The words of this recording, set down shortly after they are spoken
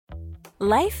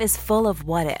Life is full of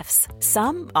what-ifs.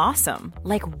 Some awesome,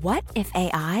 like what if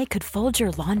AI could fold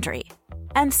your laundry?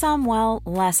 And some, well,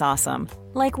 less awesome,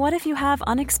 like what if you have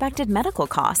unexpected medical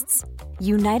costs?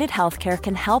 United Healthcare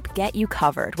can help get you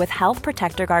covered with Health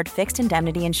Protector Guard fixed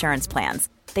indemnity insurance plans.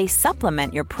 They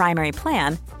supplement your primary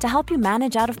plan to help you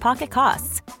manage out-of-pocket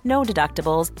costs. No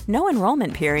deductibles, no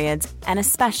enrollment periods, and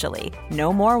especially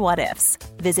no more what-ifs.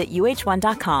 Visit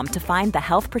uh1.com to find the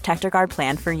Health Protector Guard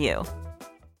plan for you.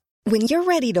 When you're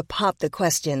ready to pop the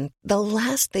question, the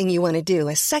last thing you want to do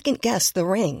is second-guess the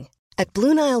ring. At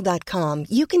BlueNile.com,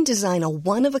 you can design a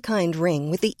one-of-a-kind ring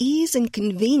with the ease and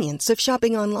convenience of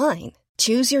shopping online.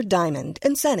 Choose your diamond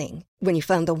and setting. When you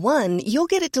find the one, you'll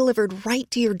get it delivered right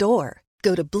to your door.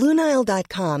 Go to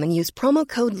BlueNile.com and use promo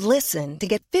code LISTEN to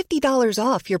get $50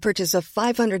 off your purchase of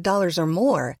 $500 or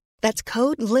more. That's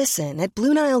code LISTEN at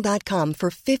BlueNile.com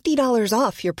for $50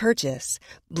 off your purchase.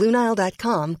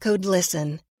 BlueNile.com, code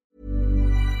LISTEN.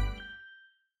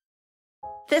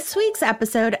 This week's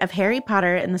episode of Harry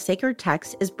Potter and the Sacred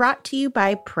Text is brought to you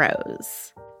by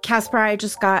Prose. Casper, I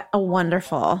just got a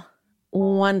wonderful,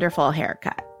 wonderful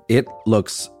haircut. It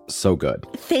looks so good.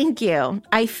 Thank you.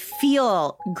 I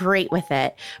feel great with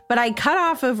it, but I cut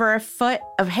off over a foot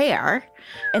of hair,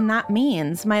 and that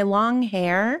means my long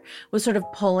hair was sort of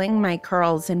pulling my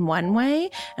curls in one way,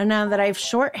 and now that I have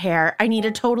short hair, I need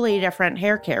a totally different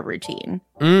hair care routine.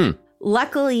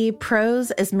 Luckily,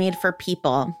 Prose is made for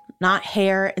people, not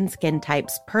hair and skin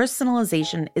types.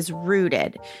 Personalization is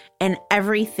rooted in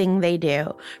everything they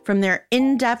do, from their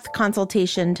in-depth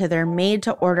consultation to their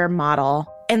made-to-order model.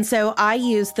 And so I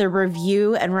used the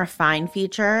review and refine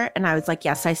feature, and I was like,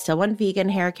 yes, I still want vegan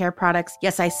hair care products.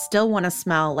 Yes, I still want to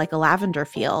smell like a lavender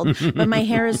field, but my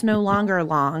hair is no longer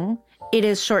long. It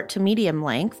is short to medium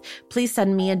length. Please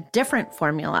send me a different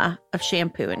formula of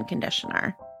shampoo and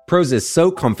conditioner. Prose is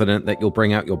so confident that you'll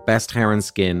bring out your best hair and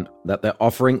skin that they're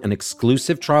offering an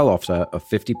exclusive trial offer of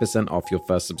 50% off your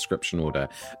first subscription order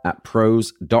at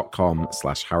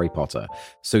prose.com/Harry Potter.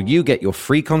 So you get your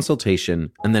free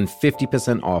consultation and then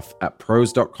 50% off at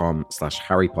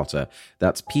prose.com/Harry Potter.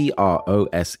 That's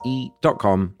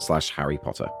PROSE.com/Harry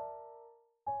Potter.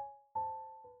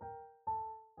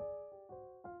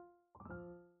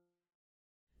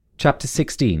 Chapter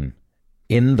 16.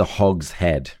 In the Hog's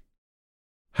Head.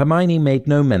 Hermione made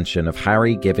no mention of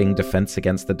Harry giving Defense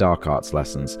Against the Dark Arts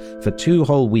lessons for 2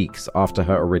 whole weeks after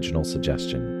her original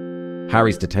suggestion.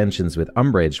 Harry's detentions with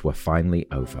Umbridge were finally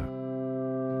over.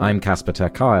 I'm Casper ter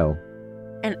Kuile.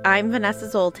 And I'm Vanessa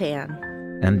Zoltan.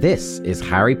 And this is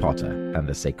Harry Potter and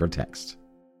the Sacred Text.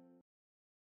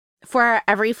 For our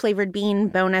Every Flavored Bean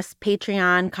bonus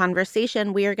Patreon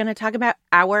conversation, we are going to talk about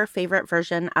our favorite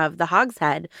version of the Hog's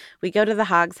Head. We go to the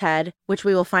Hog's Head, which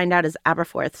we will find out is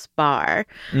Aberforth's bar,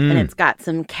 and it's got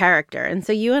some character. And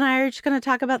so you and I are just going to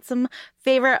talk about some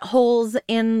favorite holes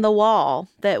in the wall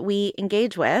that we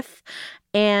engage with.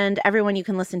 And everyone, you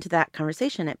can listen to that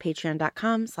conversation at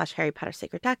patreon.com/Harry Potter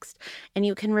Sacred Text. And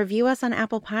you can review us on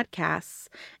Apple Podcasts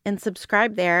and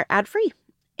subscribe there ad-free.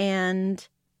 And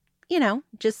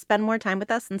just spend more time with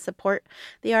us and support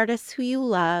the artists who you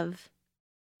love.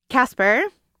 Casper,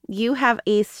 you have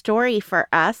a story for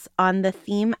us on the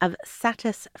theme of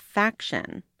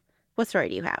satisfaction. What story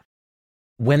do you have?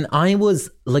 When I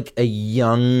was like a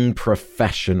young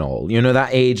professional, that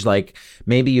age, like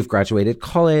maybe you've graduated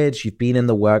college, you've been in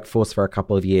the workforce for a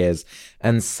couple of years,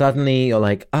 and suddenly you're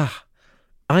like,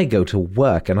 I go to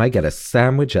work and I get a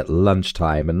sandwich at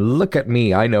lunchtime, and look at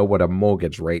me, I know what a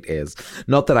mortgage rate is.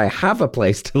 Not that I have a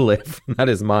place to live, that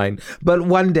is mine, but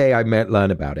one day I might learn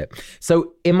about it.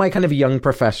 So in my kind of young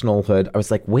professionalhood, I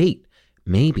was like, wait,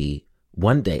 maybe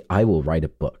one day I will write a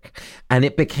book. And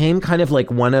it became kind of like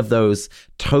one of those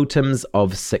totems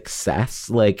of success.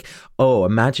 Like, oh,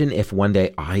 imagine if one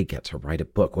day I get to write a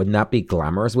book. Wouldn't that be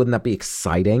glamorous? Wouldn't that be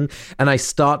exciting? And I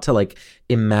start to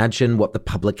imagine what the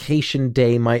publication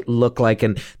day might look like.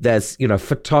 And there's,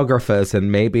 photographers, and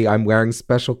maybe I'm wearing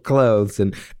special clothes.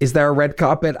 And is there a red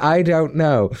carpet? I don't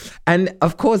know. And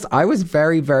of course, I was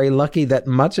very, very lucky that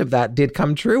much of that did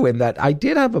come true, in that I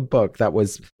did have a book that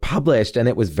was published, and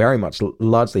it was very much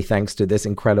largely thanks to this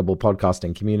incredible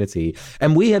podcasting community.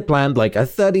 And we had planned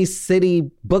a 30-city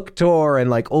book tour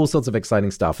and all sorts of exciting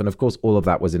stuff. And of course, all of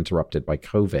that was interrupted by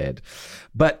COVID.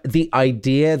 But the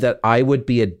idea that I would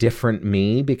be a different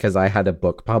me because I had a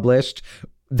book published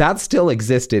that still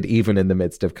existed even in the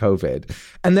midst of COVID.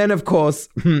 And then, of course,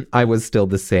 I was still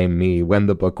the same me when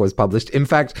the book was published. In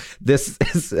fact, this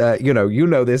is, you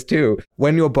know this too.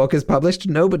 When your book is published,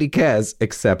 nobody cares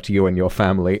except you and your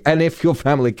family. And if your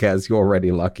family cares, you're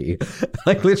already lucky.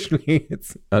 Like literally,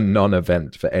 it's a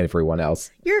non-event for everyone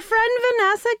else. Your friend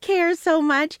Vanessa cares so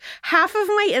much. Half of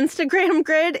my Instagram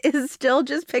grid is still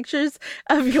just pictures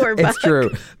of your book. It's true.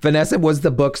 Vanessa was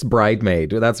the book's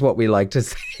bridemaid. That's what we like to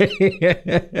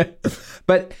say.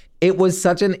 But it was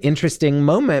such an interesting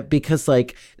moment because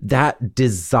like that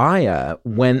desire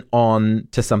went on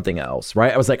to something else,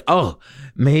 right? I was like, oh,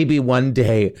 maybe one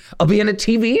day I'll be in a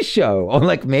TV show, or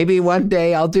like maybe one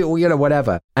day I'll do,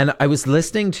 whatever. And I was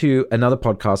listening to another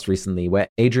podcast recently where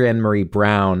Adrienne Marie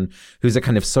Brown, who's a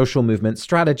kind of social movement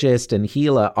strategist and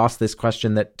healer, asked this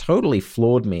question that totally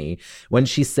floored me when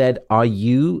she said, are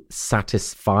you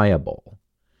satisfiable?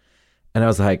 And I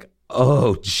was like,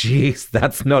 oh, geez,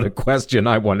 that's not a question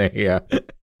I want to hear.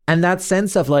 And that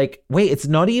sense of like, wait, it's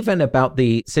not even about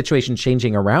the situation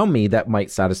changing around me that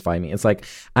might satisfy me. It's like,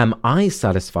 am I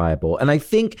satisfiable? And I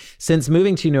think since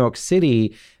moving to New York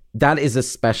City, that is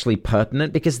especially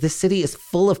pertinent because this city is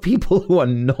full of people who are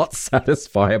not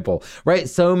satisfiable, right?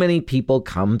 So many people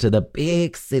come to the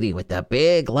big city with the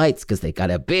big lights because they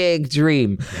got a big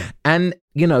dream. And,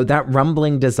 that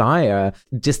rumbling desire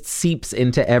just seeps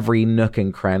into every nook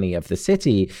and cranny of the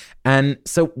city. And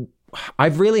so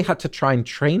I've really had to try and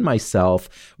train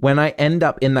myself when I end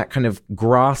up in that kind of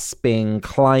grasping,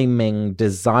 climbing,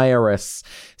 desirous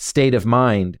state of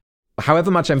mind.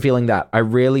 However much I'm feeling that, I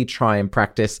really try and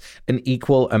practice an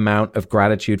equal amount of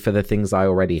gratitude for the things I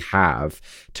already have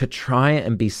to try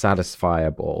and be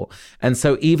satisfiable. And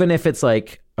so even if it's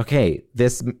like, okay,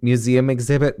 this museum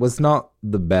exhibit was not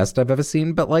the best I've ever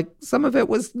seen, but like some of it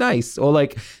was nice. Or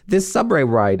like this subway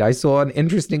ride, I saw an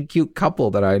interesting, cute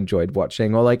couple that I enjoyed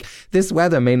watching. Or like this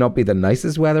weather may not be the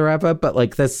nicest weather ever, but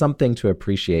like there's something to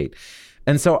appreciate.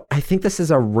 And so I think this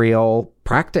is a real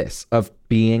practice of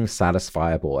being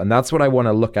satisfiable. And that's what I want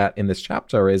to look at in this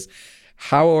chapter is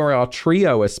how are our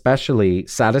trio especially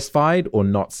satisfied or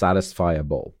not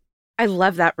satisfiable? I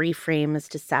love that reframe as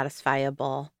to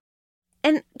satisfiable.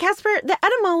 And Casper, the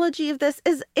etymology of this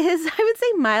is I would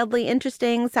say mildly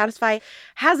interesting. Satisfy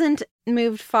hasn't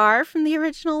moved far from the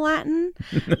original Latin,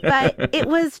 but it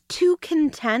was to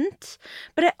content,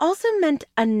 but it also meant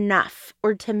enough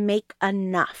or to make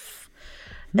enough.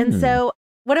 And so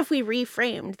what if we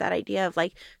reframed that idea of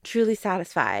like truly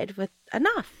satisfied with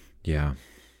enough? Yeah.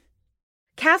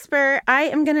 Casper, I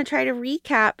am going to try to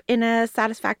recap in a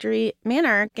satisfactory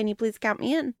manner. Can you please count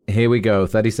me in? Here we go.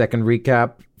 30-second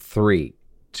recap. 3,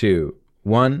 2,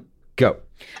 1, go.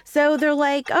 So they're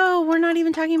like, oh, we're not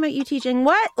even talking about you teaching.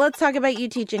 What? Let's talk about you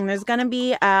teaching. There's going to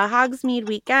be a Hogsmeade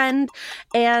weekend.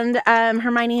 And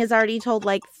Hermione has already told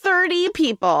like 30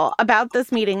 people about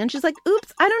this meeting. And she's like,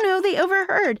 oops, I don't know. They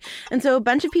overheard. And so a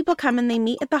bunch of people come and they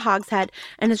meet at the Hog's Head.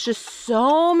 And it's just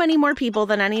so many more people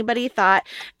than anybody thought.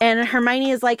 And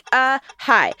Hermione is like,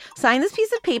 hi, sign this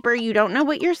piece of paper. You don't know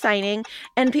what you're signing.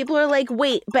 And people are like,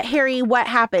 wait, but Harry, what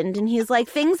happened? And he's like,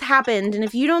 things happened. And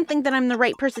if you don't think that I'm the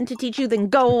right person to teach you, then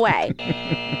go away.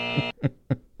 I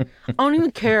don't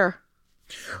even care.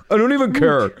 I don't even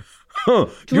care. Huh.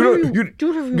 You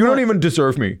don't even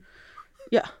deserve me.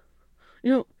 Yeah.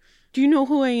 Do you know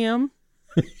who I am?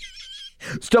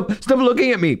 Stop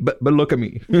looking at me, but look at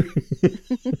me.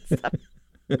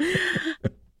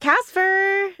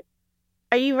 Casper,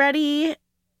 are you ready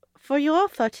for your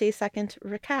 30-second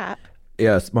recap?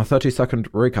 Yes, my 30-second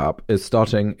recap is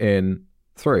starting in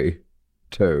 3,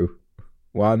 2,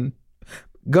 1.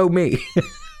 Go me.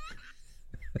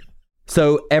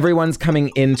 So everyone's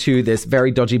coming into this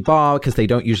very dodgy bar because they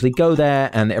don't usually go there,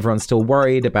 and everyone's still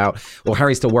worried about, or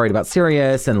Harry's still worried about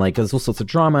Sirius, and like there's all sorts of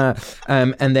drama.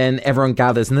 And then everyone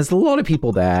gathers, and there's a lot of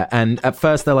people there. And at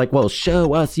first they're like, well,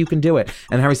 show us, you can do it.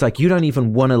 And Harry's like, you don't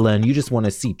even want to learn. You just want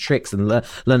to see tricks and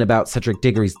learn about Cedric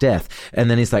Diggory's death.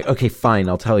 And then he's like, okay, fine,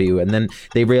 I'll tell you. And then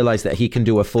they realize that he can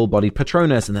do a full-bodied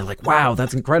Patronus, and they're like, wow,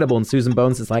 that's incredible. And Susan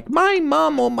Bones is like, my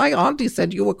mom or my auntie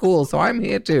said you were cool, so I'm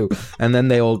here too. And then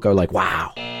they all go like, wow.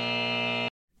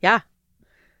 Yeah.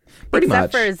 Pretty much.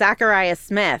 Except for Zachariah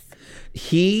Smith.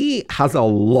 He has a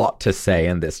lot to say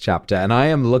in this chapter, and I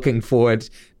am looking forward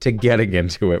to getting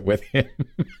into it with him.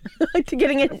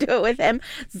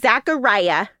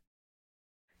 Zachariah.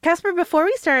 Casper, before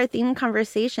we start our theme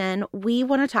conversation, we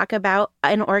want to talk about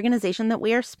an organization that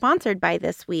we are sponsored by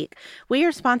this week. We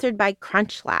are sponsored by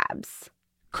Crunch Labs.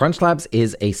 Crunch Labs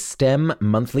is a STEM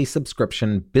monthly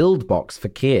subscription build box for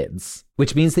kids,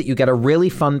 which means that you get a really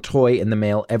fun toy in the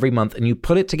mail every month and you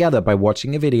put it together by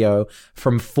watching a video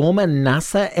from former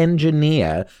NASA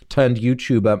engineer turned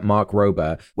YouTuber Mark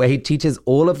Rober, where he teaches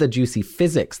all of the juicy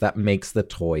physics that makes the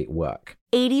toy work.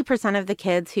 80% of the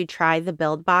kids who try the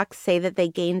Build Box say that they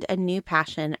gained a new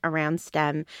passion around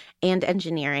STEM and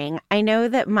engineering. I know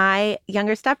that my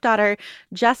younger stepdaughter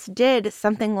just did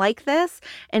something like this,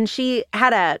 and she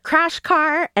had a crash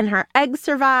car and her egg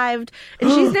survived, and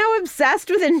she's now obsessed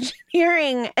with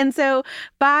engineering. And so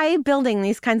by building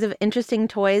these kinds of interesting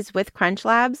toys with Crunch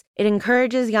Labs, it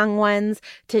encourages young ones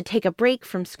to take a break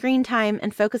from screen time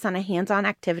and focus on a hands-on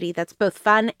activity that's both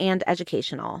fun and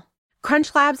educational.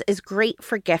 Crunch Labs is great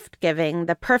for gift giving,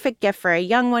 the perfect gift for a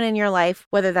young one in your life,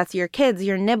 whether that's your kids,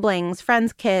 your nibblings,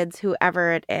 friends' kids,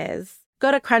 whoever it is.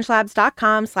 Go to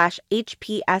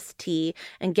crunchlabs.com/HPST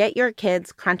and get your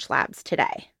kids Crunch Labs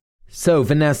today. So,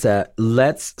 Vanessa,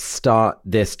 let's start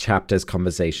this chapter's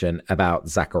conversation about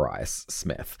Zacharias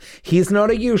Smith. He's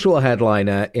not a usual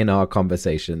headliner in our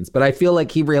conversations, but I feel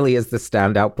like he really is the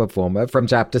standout performer from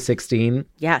chapter 16.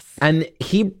 Yes. And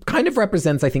he kind of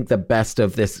represents, I think, the best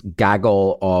of this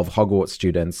gaggle of Hogwarts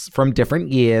students from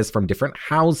different years, from different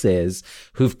houses,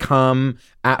 who've come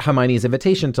at Hermione's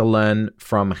invitation to learn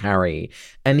from Harry.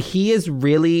 And he is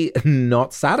really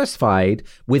not satisfied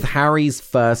with Harry's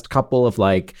first couple of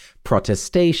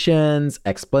protestations,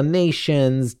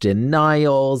 explanations,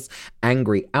 denials,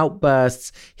 angry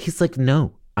outbursts. He's like,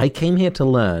 no, I came here to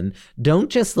learn. Don't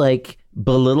just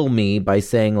belittle me by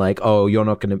saying oh, you're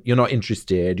not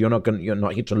interested. You're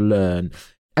not here to learn.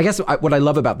 I guess what I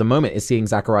love about the moment is seeing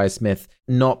Zacharias Smith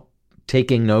not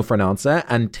taking no for an answer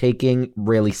and taking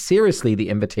really seriously the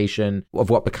invitation of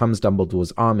what becomes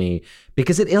Dumbledore's army,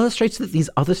 because it illustrates that these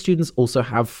other students also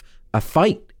have a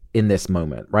fight in this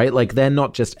moment, right? They're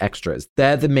not just extras.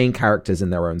 They're the main characters in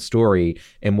their own story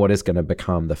in what is going to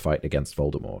become the fight against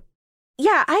Voldemort.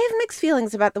 Yeah, I have mixed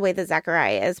feelings about the way that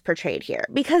Zachariah is portrayed here,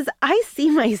 because I see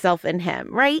myself in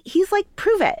him, right? He's like,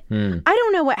 prove it. I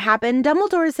don't know what happened.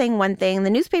 Dumbledore is saying one thing.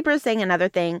 The newspaper is saying another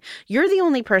thing. You're the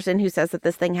only person who says that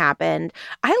this thing happened.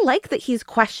 I like that he's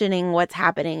questioning what's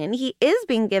happening, and he is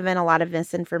being given a lot of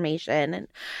misinformation. And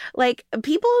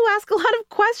people who ask a lot of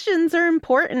questions are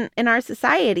important in our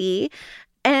society.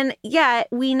 And yet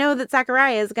we know that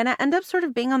Zachariah is going to end up sort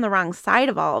of being on the wrong side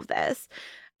of all of this.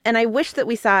 And I wish that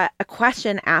we saw a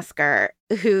question asker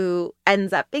who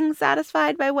ends up being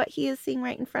satisfied by what he is seeing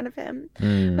right in front of him.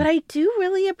 But I do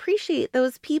really appreciate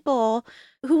those people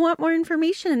who want more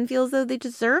information and feel as though they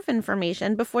deserve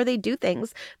information before they do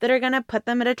things that are going to put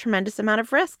them at a tremendous amount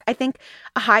of risk. I think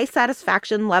a high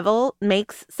satisfaction level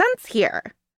makes sense here.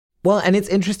 Well, and it's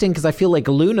interesting because I feel like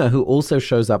Luna, who also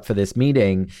shows up for this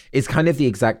meeting, is kind of the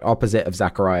exact opposite of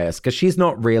Zacharias, because she's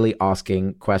not really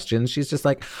asking questions. She's just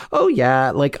like, oh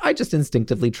yeah, I just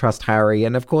instinctively trust Harry.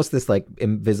 And of course this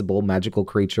invisible magical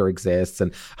creature exists.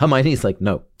 And Hermione's like,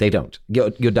 no, they don't.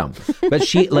 You're dumb. But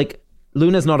she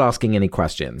Luna's not asking any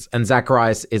questions. And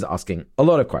Zacharias is asking a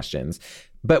lot of questions.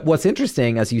 But what's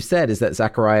interesting, as you said, is that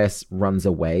Zacharias runs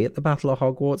away at the Battle of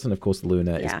Hogwarts. And of course,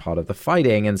 Luna is part of the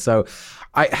fighting. And so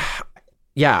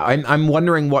I'm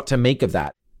wondering what to make of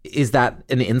that. Is that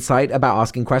an insight about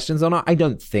asking questions or not? I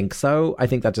don't think so. I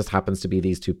think that just happens to be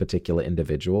these two particular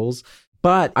individuals.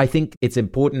 But I think it's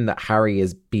important that Harry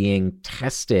is being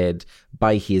tested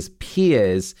by his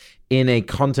peers in a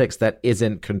context that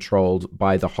isn't controlled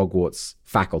by the Hogwarts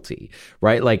faculty,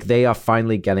 right? They are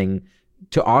finally getting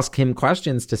to ask him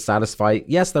questions to satisfy,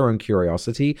 yes, their own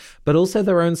curiosity, but also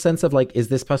their own sense of is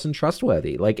this person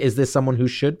trustworthy? Is this someone who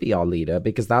should be our leader?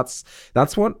 Because that's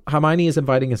what Hermione is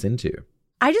inviting us into.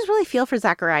 I just really feel for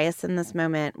Zacharias in this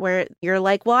moment where you're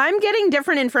like, well, I'm getting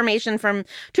different information from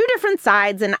two different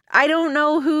sides and I don't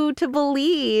know who to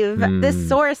believe. This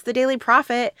source, the Daily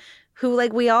Prophet, who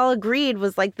we all agreed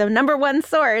was the number one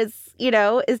source,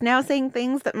 is now saying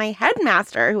things that my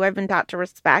headmaster, who I've been taught to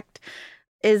respect,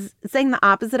 is saying the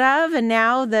opposite of. And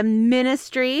now the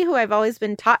ministry, who I've always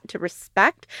been taught to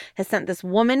respect, has sent this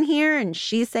woman here and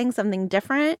she's saying something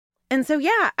different. And so,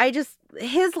 yeah,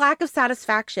 his lack of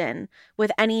satisfaction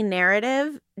with any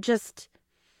narrative,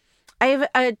 I have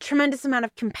a tremendous amount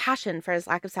of compassion for his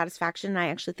lack of satisfaction. And I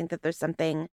actually think that there's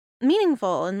something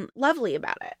meaningful and lovely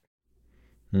about it.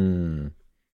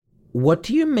 What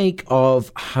do you make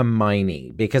of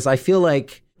Hermione? Because I feel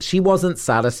like she wasn't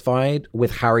satisfied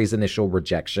with Harry's initial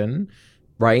rejection,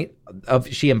 right?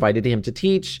 She invited him to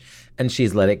teach and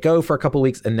she's let it go for a couple of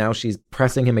weeks and now she's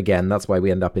pressing him again. That's why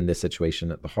we end up in this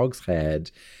situation at the Hog's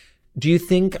Head. Do you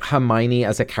think Hermione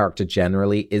as a character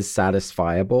generally is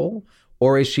satisfiable?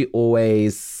 Or is she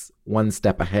always one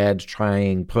step ahead,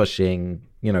 trying, pushing,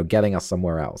 getting us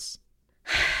somewhere else?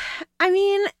 I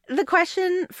mean, the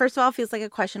question, first of all, feels like a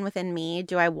question within me.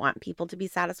 Do I want people to be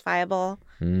satisfiable?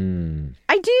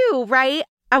 I do, right?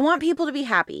 I want people to be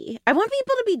happy. I want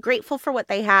people to be grateful for what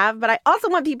they have, but I also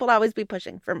want people to always be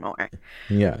pushing for more.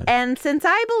 Yeah. And since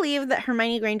I believe that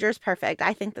Hermione Granger is perfect,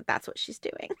 I think that that's what she's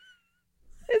doing.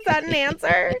 Is that an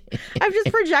answer? I've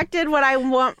just projected what I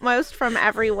want most from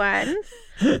everyone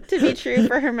to be true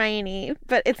for Hermione,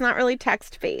 but it's not really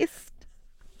text-based.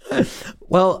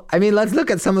 Well, I mean, let's look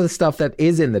at some of the stuff that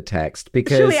is in the text,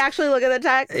 because... Should we actually look at the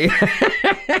text?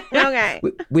 Okay.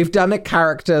 We've done a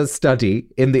character study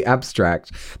in the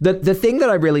abstract. The thing that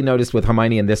I really noticed with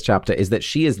Hermione in this chapter is that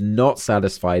she is not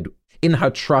satisfied in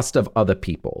her trust of other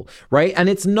people, right? And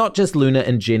it's not just Luna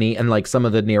and Ginny and like some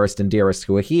of the nearest and dearest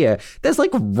who are here. There's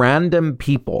like random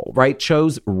people, right?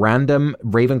 Cho's random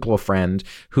Ravenclaw friend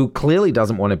who clearly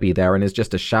doesn't want to be there and is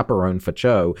just a chaperone for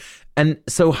Cho. And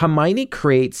so Hermione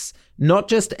creates not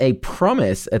just a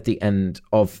promise at the end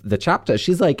of the chapter.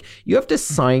 She's like, you have to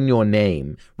sign your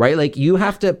name, right? Like you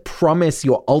have to promise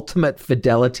your ultimate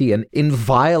fidelity and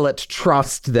inviolate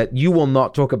trust that you will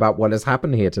not talk about what has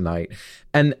happened here tonight.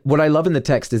 And what I love in the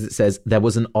text is it says, there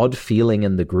was an odd feeling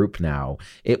in the group now.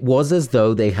 It was as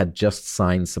though they had just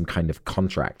signed some kind of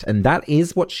contract. And that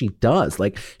is what she does.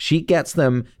 Like she gets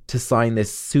them to sign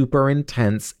this super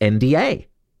intense NDA.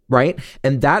 Right.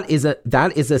 And that is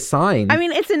a sign. I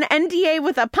mean, it's an NDA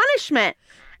with a punishment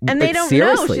and they don't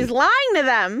know. She's lying to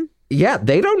them. Yeah,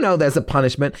 they don't know there's a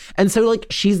punishment. And so like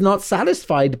she's not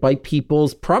satisfied by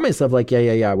people's promise of like,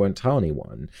 yeah, I won't tell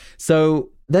anyone.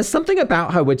 So there's something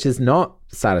about her which is not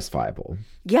satisfiable.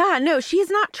 Yeah, no, she's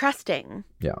not trusting.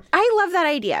 Yeah. I love that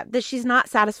idea that she's not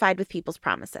satisfied with people's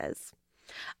promises.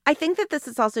 I think that this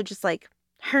is also just like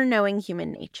her knowing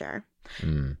human nature.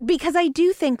 Because I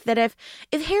do think that if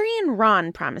Harry and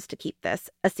Ron promise to keep this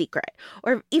a secret,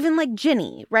 or even like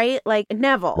Ginny, right? Like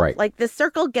Neville, right. Like the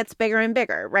circle gets bigger and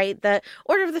bigger, right? The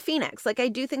Order of the Phoenix. Like I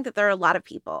do think that there are a lot of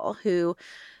people who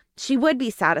she would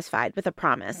be satisfied with a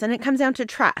promise, and it comes down to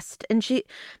trust. And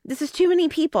this is too many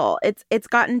people. It's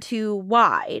gotten too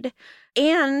wide.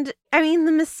 And I mean,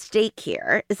 the mistake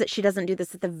here is that she doesn't do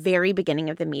this at the very beginning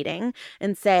of the meeting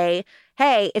and say,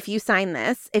 hey, if you sign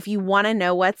this, if you want to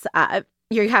know what's up,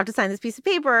 you have to sign this piece of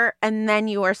paper and then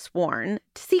you are sworn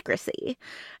to secrecy.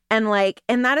 And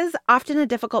that is often a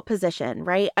difficult position,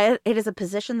 right? It is a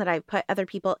position that I've put other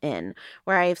people in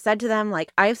where I've said to them,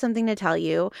 like, I have something to tell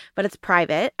you, but it's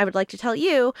private. I would like to tell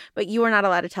you, but you are not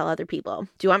allowed to tell other people.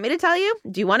 Do you want me to tell you?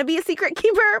 Do you want to be a secret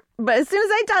keeper? But as soon as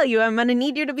I tell you, I'm going to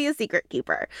need you to be a secret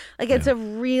keeper. It's a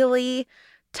really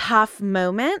tough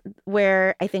moment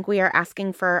where I think we are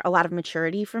asking for a lot of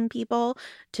maturity from people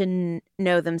to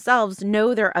know themselves,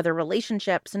 know their other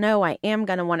relationships, know I am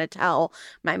going to want to tell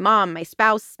my mom, my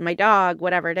spouse, my dog,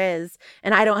 whatever it is,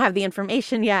 and I don't have the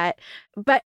information yet.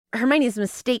 But Hermione's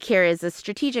mistake here is a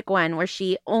strategic one where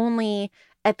she only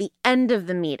at the end of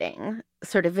the meeting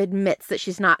sort of admits that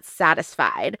she's not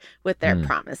satisfied with their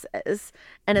promises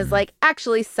and is like,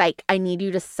 actually, psych, I need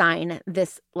you to sign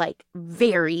this like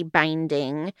very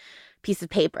binding piece of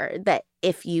paper that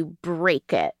if you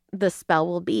break it, the spell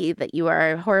will be that you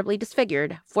are horribly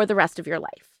disfigured for the rest of your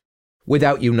life.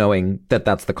 Without you knowing that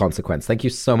that's the consequence. Thank you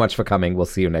so much for coming. We'll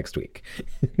see you next week.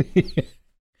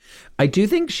 I do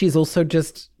think she's also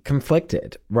just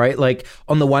conflicted, right? Like,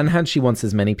 on the one hand, she wants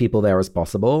as many people there as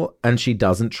possible, and she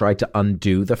doesn't try to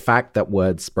undo the fact that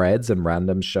word spreads and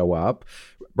randoms show up,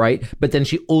 right? But then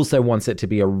she also wants it to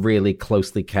be a really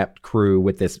closely kept crew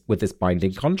with this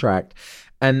binding contract.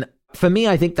 And for me,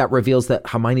 I think that reveals that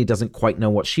Hermione doesn't quite know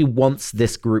what she wants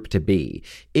this group to be.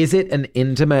 Is it an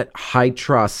intimate,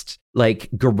 high-trust, like,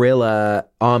 guerrilla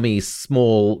army,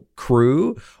 small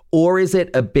crew? Or is it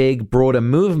a big, broader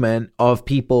movement of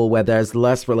people where there's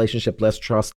less relationship, less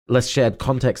trust, less shared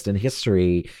context and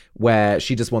history, where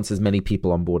she just wants as many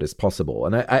people on board as possible?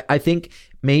 And I think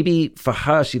maybe for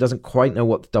her, she doesn't quite know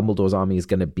what Dumbledore's army is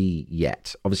going to be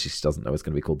yet. Obviously, she doesn't know it's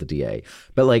going to be called the DA.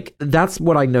 But like, that's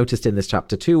what I noticed in this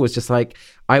chapter too, was just like,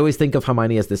 I always think of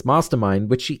Hermione as this mastermind,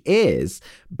 which she is.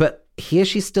 But here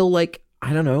she's still like,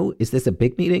 I don't know, is this a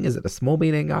big meeting? Is it a small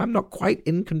meeting? I'm not quite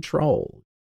in control.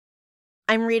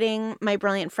 I'm reading My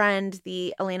Brilliant Friend,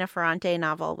 the Elena Ferrante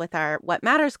novel, with our What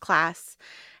Matters class.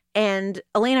 And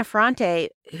Elena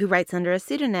Ferrante, who writes under a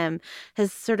pseudonym,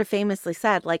 has sort of famously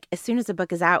said, like, as soon as a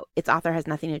book is out, its author has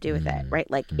nothing to do with it, right?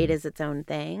 Like, it is its own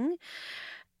thing.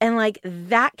 And, like,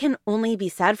 that can only be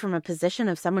said from a position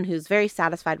of someone who's very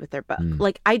satisfied with their book.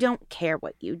 Like, I don't care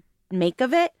what you make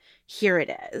of it. Here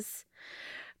it is.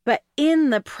 But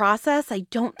in the process, I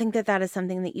don't think that that is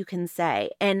something that you can say.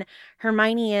 And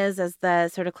Hermione is, as the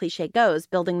sort of cliche goes,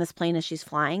 building this plane as she's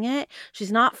flying it.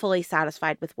 She's not fully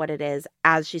satisfied with what it is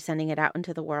as she's sending it out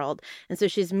into the world. And so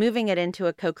she's moving it into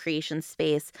a co-creation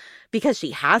space because she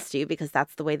has to, because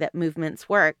that's the way that movements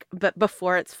work, but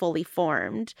before it's fully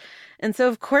formed. And so,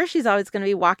 of course, she's always going to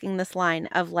be walking this line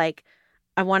of like,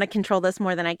 I want to control this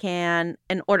more than I can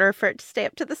in order for it to stay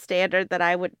up to the standard that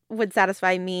I would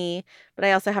satisfy me. But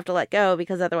I also have to let go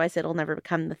because otherwise it'll never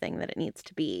become the thing that it needs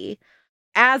to be.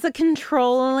 As a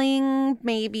controlling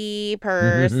maybe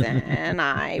person,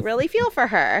 I really feel for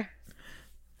her.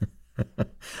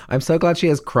 I'm so glad she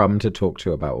has Crumb to talk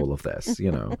to about all of this.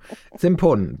 You know, it's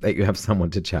important that you have someone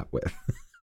to chat with.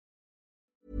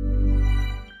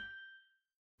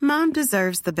 Mom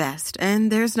deserves the best,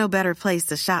 and there's no better place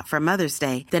to shop for Mother's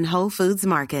Day than Whole Foods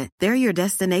Market. They're your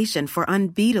destination for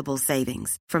unbeatable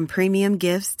savings, from premium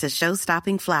gifts to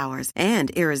show-stopping flowers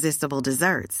and irresistible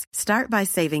desserts. Start by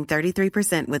saving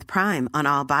 33% with Prime on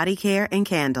all body care and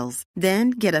candles.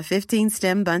 Then get a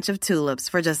 15-stem bunch of tulips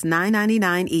for just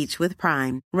 $9.99 each with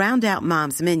Prime. Round out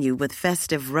Mom's menu with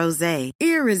festive rosé,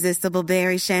 irresistible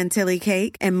berry chantilly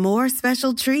cake, and more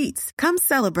special treats. Come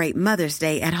celebrate Mother's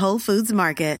Day at Whole Foods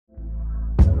Market.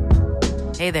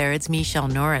 Hey there, it's Michelle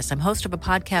Norris. I'm host of a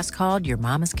podcast called Your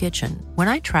Mama's Kitchen. When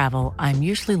I travel, I'm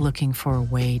usually looking for a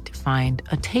way to find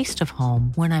a taste of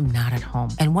home when I'm not at home.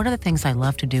 And one of the things I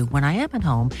love to do when I am at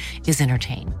home is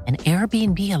entertain. And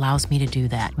Airbnb allows me to do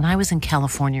that. When I was in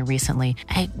California recently,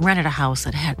 I rented a house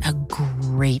that had a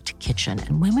great kitchen.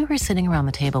 And when we were sitting around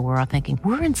the table, we're all thinking,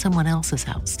 we're in someone else's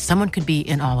house. Someone could be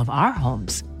in all of our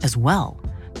homes as well.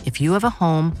 If you have a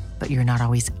home, but you're not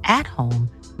always at home,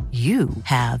 you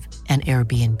have an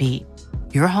Airbnb.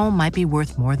 Your home might be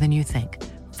worth more than you think.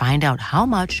 Find out how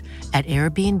much at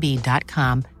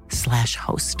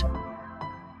airbnb.com/host.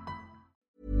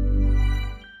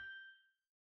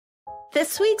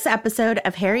 This week's episode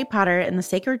of Harry Potter and the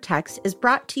Sacred Text is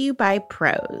brought to you by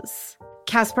Prose.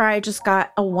 Casper, I just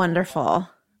got a wonderful,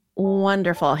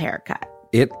 wonderful haircut.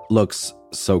 It looks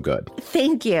so good.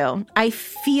 Thank you. I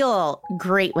feel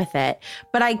great with it,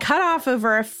 but I cut off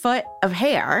over a foot of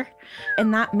hair,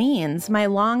 and that means my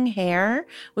long hair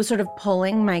was sort of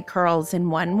pulling my curls in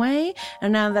one way,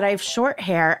 and now that I have short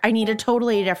hair, I need a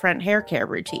totally different hair care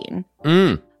routine.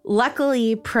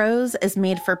 Luckily, Prose is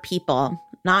made for people,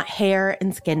 not hair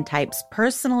and skin types.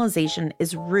 Personalization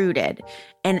is rooted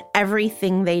in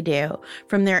everything they do,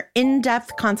 from their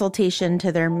in-depth consultation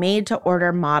to their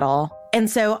made-to-order model. And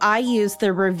so I used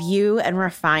the review and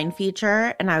refine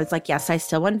feature, and I was like, yes, I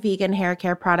still want vegan hair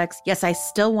care products. Yes, I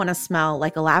still want to smell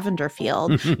like a lavender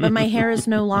field, but my hair is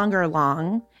no longer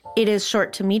long. It is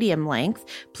short to medium length.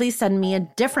 Please send me a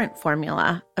different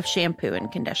formula of shampoo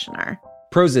and conditioner.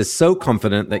 Prose is so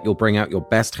confident that you'll bring out your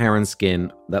best hair and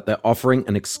skin that they're offering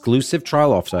an exclusive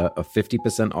trial offer of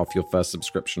 50% off your first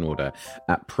subscription order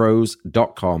at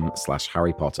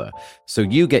prose.com/Harry Potter. So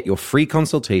you get your free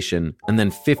consultation and then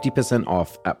 50%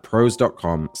 off at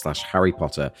prose.com/Harry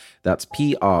Potter. That's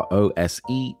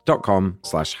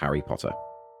PROSE.com/Harry Potter.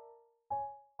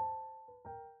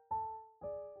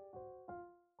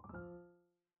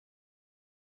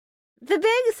 The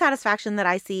big satisfaction that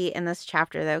I see in this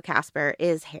chapter, though, Casper,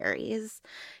 is Harry's.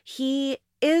 He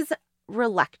is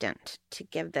reluctant to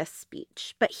give this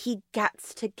speech, but he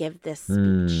gets to give this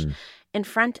speech in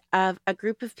front of a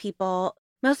group of people,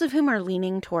 most of whom are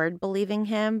leaning toward believing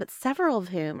him, but several of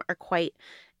whom are quite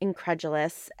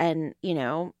incredulous and,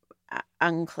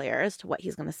 unclear as to what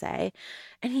he's going to say.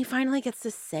 And he finally gets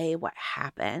to say what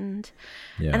happened.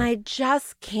 Yeah. And I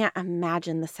just can't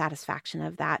imagine the satisfaction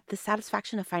of that. The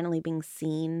satisfaction of finally being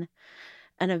seen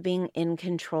and of being in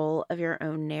control of your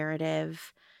own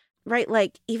narrative, right?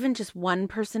 Like even just one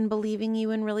person believing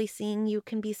you and really seeing you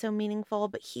can be so meaningful.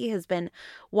 But he has been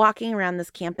walking around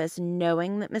this campus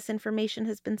knowing that misinformation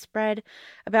has been spread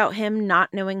about him,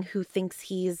 not knowing who thinks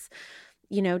he's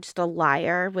just a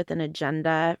liar with an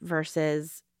agenda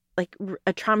versus like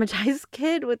a traumatized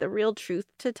kid with a real truth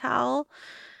to tell.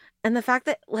 And the fact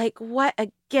that what a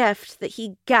gift that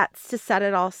he gets to set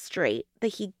it all straight,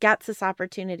 that he gets this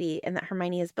opportunity and that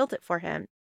Hermione has built it for him.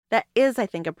 That is, I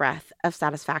think, a breath of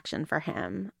satisfaction for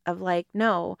him of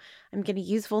no, I'm going to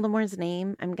use Voldemort's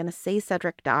name. I'm going to say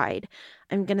Cedric died.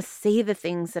 I'm going to say the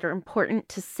things that are important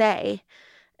to say.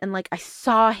 And I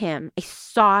saw him,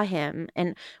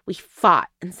 and we fought,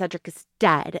 and Cedric is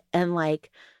dead. And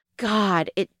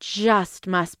God, it just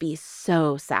must be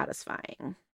so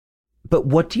satisfying. But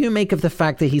what do you make of the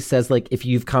fact that he says, like, if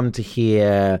you've come to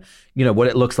hear, what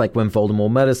it looks like when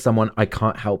Voldemort murders someone, I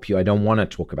can't help you. I don't want to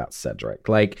talk about Cedric.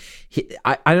 Like,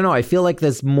 I don't know. I feel like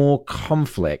there's more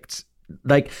conflict.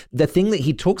 Like, the thing that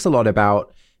he talks a lot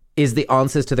about is the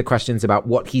answers to the questions about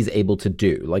what he's able to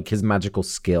do, like his magical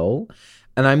skill.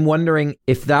 And I'm wondering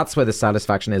if that's where the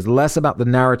satisfaction is, less about the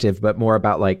narrative, but more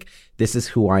about, like, this is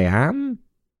who I am.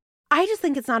 I just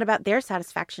think it's not about their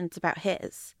satisfaction. It's about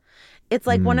his. It's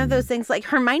like one of those things, like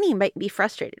Hermione might be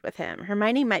frustrated with him.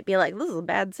 Hermione might be like, this is a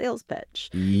bad sales pitch.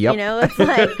 Yep. It's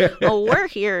like, oh, we're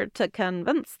here to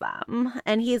convince them.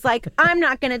 And he's like, I'm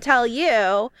not going to tell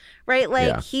you, right?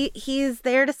 Like he's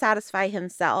there to satisfy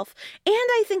himself. And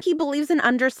I think he believes in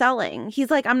underselling.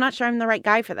 He's like, I'm not sure I'm the right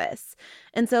guy for this.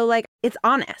 And so like, it's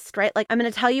honest, right? Like, I'm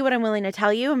going to tell you what I'm willing to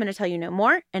tell you. I'm going to tell you no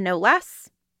more and no less.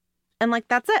 And like,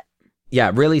 that's it. Yeah,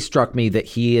 it really struck me that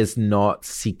he is not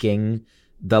seeking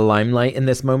the limelight in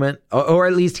this moment, or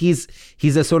at least he's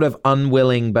a sort of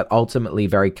unwilling but ultimately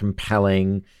very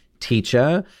compelling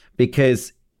teacher,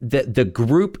 because the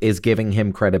group is giving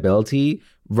him credibility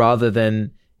rather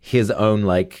than his own,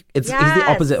 like, he's the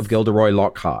opposite of Gilderoy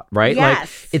Lockhart, right? Yes. Like,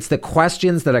 it's the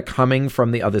questions that are coming from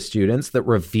the other students that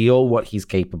reveal what he's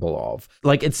capable of.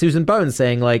 Like, it's Susan Bones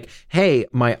saying, like, hey,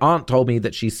 my aunt told me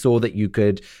that she saw that you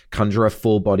could conjure a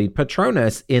full-bodied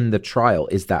Patronus in the trial.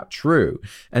 Is that true?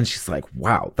 And she's like,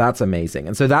 wow, that's amazing.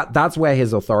 And so that's where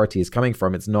his authority is coming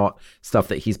from. It's not stuff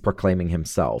that he's proclaiming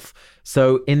himself.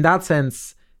 So in that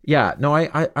sense, yeah, no,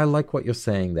 I like what you're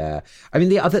saying there. I mean,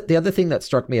 the other thing that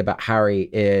struck me about Harry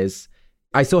is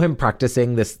I saw him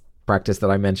practicing this practice that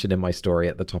I mentioned in my story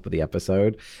at the top of the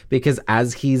episode, because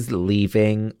as he's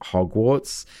leaving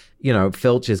Hogwarts,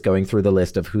 Filch is going through the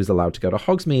list of who's allowed to go to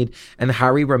Hogsmeade, and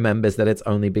Harry remembers that it's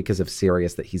only because of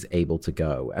Sirius that he's able to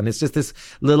go. And it's just this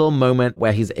little moment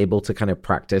where he's able to kind of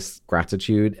practice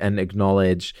gratitude and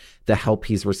acknowledge the help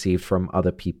he's received from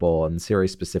other people, and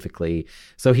Sirius specifically.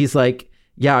 So he's like,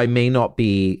 yeah, I may not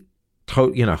be,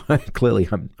 clearly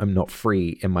I'm not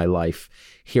free in my life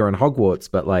here in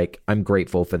Hogwarts, but like I'm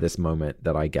grateful for this moment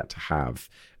that I get to have,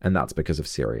 and that's because of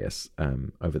Sirius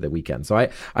over the weekend. So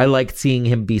I liked seeing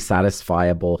him be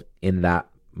satisfiable in that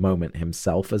moment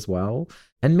himself as well.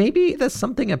 And maybe there's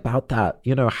something about that,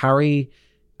 Harry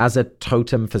as a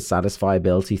totem for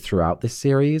satisfiability throughout this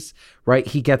series, right?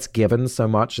 He gets given so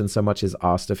much and so much is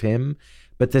asked of him,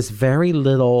 but there's very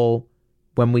little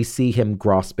when we see him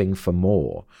grasping for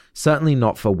more. Certainly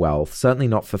not for wealth, certainly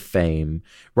not for fame,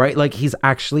 right? Like he's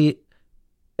actually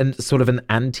sort of an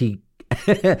anti-hero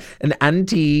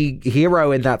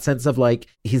in that sense of like,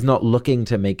 he's not looking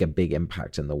to make a big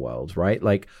impact in the world, right?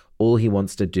 Like all he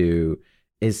wants to do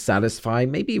is satisfy,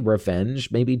 maybe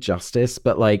revenge, maybe justice,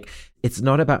 but like it's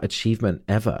not about achievement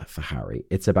ever for Harry.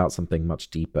 It's about something much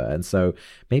deeper. And so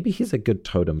maybe he's a good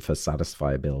totem for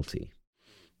satisfiability.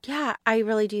 Yeah, I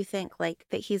really do think like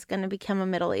that he's going to become a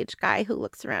middle-aged guy who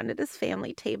looks around at his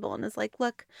family table and is like,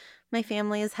 look, my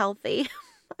family is healthy.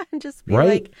 And just be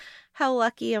like, how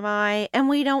lucky am I? And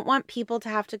we don't want people to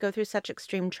have to go through such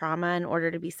extreme trauma in order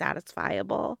to be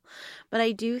satisfiable. But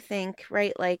I do think,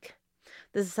 right, like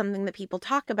this is something that people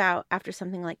talk about after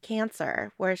something like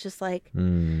cancer, where it's just like,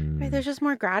 right, there's just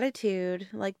more gratitude.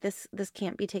 Like this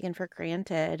can't be taken for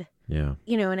granted. Yeah.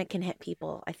 And it can hit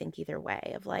people, I think, either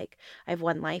way of like, I have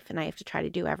one life and I have to try to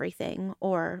do everything,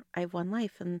 or I have one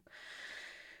life and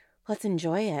let's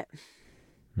enjoy it.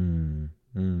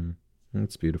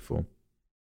 That's beautiful.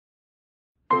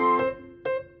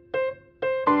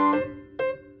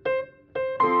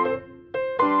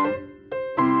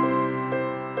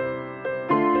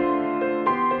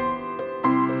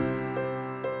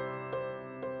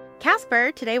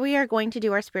 Casper, today we are going to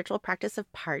do our spiritual practice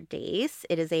of Pardes.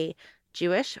 It is a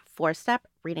Jewish 4-step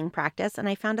reading practice, and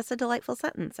I found us a delightful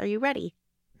sentence. Are you ready?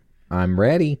 I'm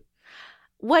ready.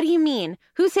 What do you mean?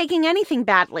 Who's taking anything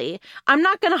badly? I'm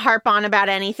not going to harp on about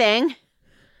anything.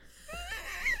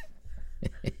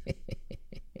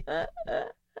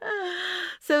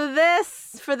 So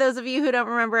this, for those of you who don't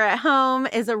remember at home,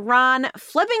 is a Ron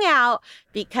flipping out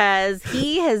because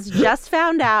he has just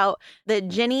found out that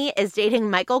Ginny is dating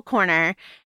Michael Corner.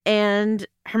 And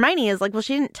Hermione is like, well,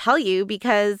 she didn't tell you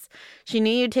because she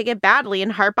knew you'd take it badly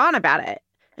and harp on about it.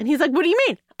 And he's like, what do you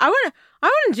mean? I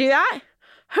wouldn't do that.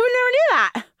 I would never do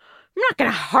that. I'm not going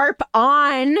to harp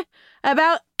on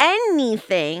about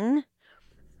anything.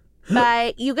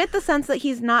 But you get the sense that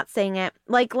he's not saying it.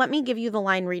 Like, let me give you the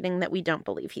line reading that we don't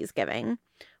believe he's giving.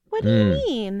 What do you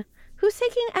mean? who's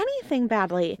taking anything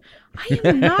badly? I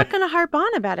am not going to harp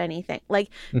on about anything. Like,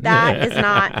 that is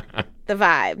not the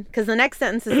vibe. Because the next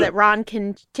sentence is that Ron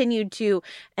continued to,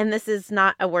 and this is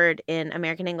not a word in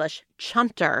American English,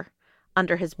 chunter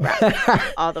under his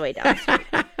breath all the way down the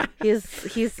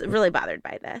street. He's really bothered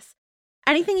by this.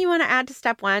 Anything you want to add to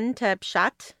step 1 to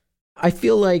Pshat? I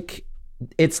feel like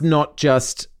it's not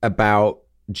just about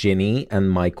Ginny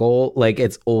and Michael. Like,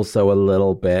 it's also a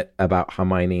little bit about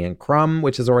Hermione and Crumb,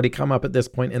 which has already come up at this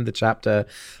point in the chapter.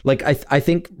 Like, I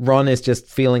think Ron is just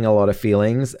feeling a lot of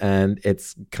feelings, and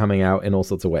it's coming out in all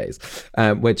sorts of ways,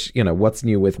 which, you know, what's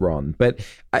new with Ron? But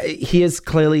he is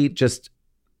clearly just,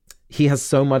 he has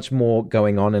so much more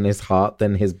going on in his heart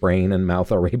than his brain and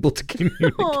mouth are able to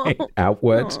communicate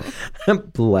outward.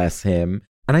 Bless him.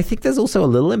 And I think there's also a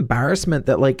little embarrassment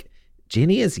that, like,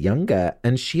 Ginny is younger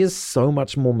and she is so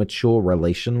much more mature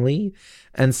relationally.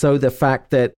 And so the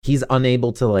fact that he's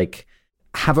unable to, like,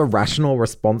 have a rational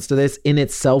response to this in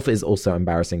itself is also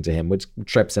embarrassing to him, which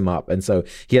trips him up. And so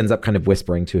he ends up kind of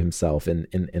whispering to himself in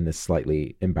this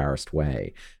slightly embarrassed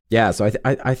way. Yeah, so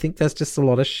I think there's just a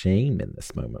lot of shame in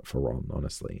this moment for Ron,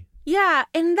 honestly. Yeah,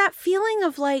 and that feeling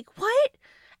of like, what?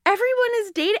 Everyone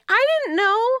is dating? I didn't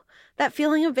know. That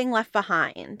feeling of being left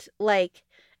behind. Like,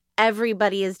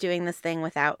 everybody is doing this thing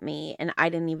without me, and I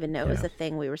didn't even know it was a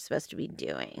thing we were supposed to be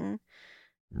doing.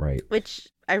 Right. Which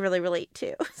I really relate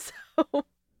to.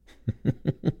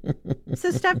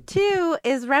 So step 2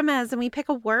 is Remez, and we pick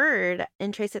a word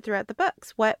and trace it throughout the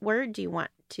books. What word do you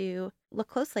want to look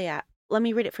closely at? Let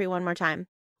me read it for you one more time.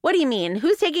 What do you mean?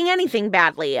 Who's taking anything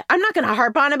badly? I'm not going to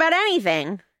harp on about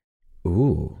anything.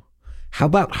 Ooh. How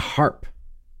about harp?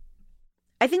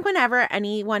 I think whenever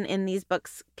anyone in these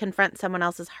books confronts someone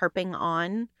else's harping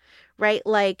on, right?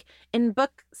 Like in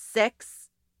book 6,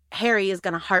 Harry is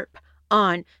going to harp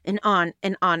on and on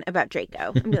and on about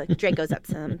Draco. And be like, Draco's up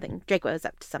to something. Draco's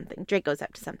up to something. Draco's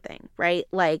up to something, right?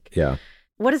 Like, yeah.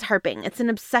 What is harping? It's an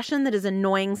obsession that is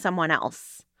annoying someone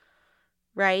else,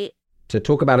 right? To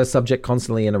talk about a subject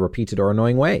constantly in a repeated or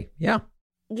annoying way. Yeah.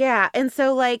 Yeah. And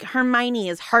so like Hermione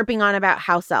is harping on about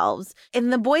house elves.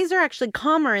 And the boys are actually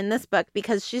calmer in this book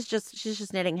because she's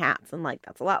just knitting hats. And like,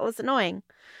 that's a lot less annoying.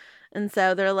 And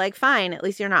so they're like, fine, at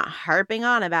least you're not harping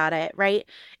on about it, right?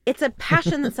 It's a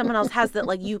passion that someone else has that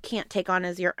like you can't take on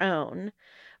as your own.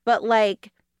 But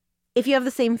like, if you have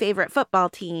the same favorite football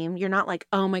team, you're not like,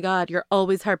 oh my God, you're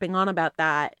always harping on about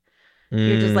that.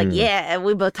 You're just like, yeah,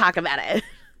 we both talk about it.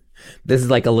 This is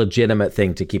like a legitimate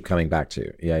thing to keep coming back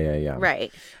to. Yeah.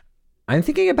 Right. I'm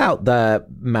thinking about the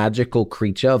magical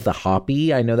creature of the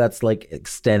harpy. I know that's like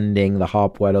extending the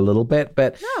harp word a little bit,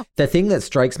 but the thing that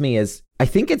strikes me is I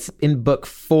think it's in book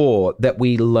 4 that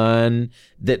we learn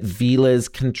that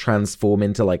Velas can transform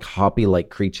into like harpy-like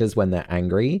creatures when they're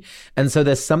angry. And so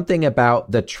there's something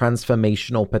about the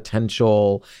transformational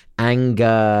potential,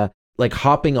 anger, like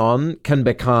harping on can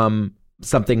become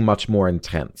something much more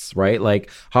intense, right? Like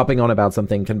harping on about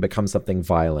something can become something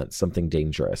violent, something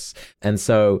dangerous. And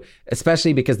so,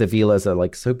 especially because the Velas are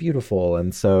like so beautiful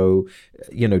and so,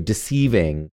 you know,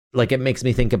 deceiving, like it makes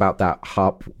me think about that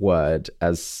harp word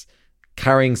as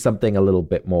carrying something a little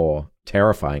bit more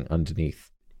terrifying underneath,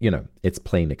 you know, its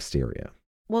plain exterior.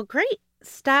 Well, great.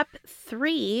 Step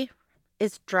 3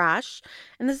 is Drush.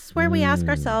 And this is where we ask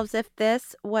ourselves, if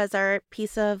this was our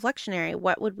piece of lectionary,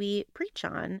 what would we preach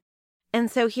on? And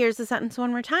so here's the sentence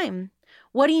one more time.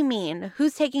 What do you mean?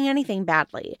 Who's taking anything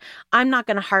badly? I'm not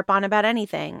going to harp on about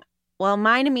anything. Well,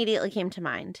 mine immediately came to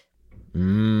mind.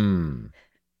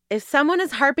 If someone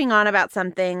is harping on about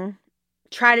something,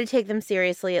 try to take them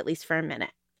seriously at least for a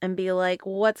minute and be like,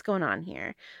 what's going on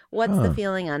here? What's the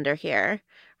feeling under here?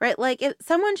 Right? Like if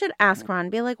someone should ask Ron,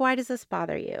 be like, why does this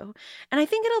bother you? And I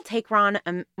think it'll take Ron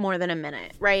more than a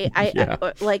minute, right? I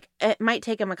like it might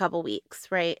take him a couple weeks,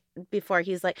 right? Before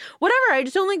he's like, whatever, I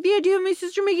just don't like the idea of my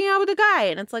sister making out with a guy.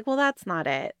 And it's like, well, that's not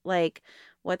it. Like,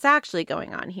 what's actually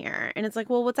going on here? And it's like,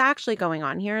 well, what's actually going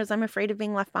on here is I'm afraid of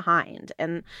being left behind.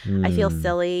 And I feel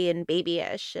silly and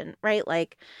babyish and right.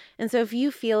 Like, and so if you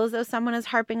feel as though someone is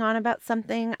harping on about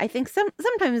something, I think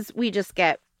sometimes we just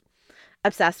get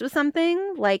obsessed with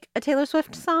something like a Taylor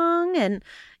Swift song. And,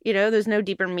 you know, there's no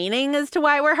deeper meaning as to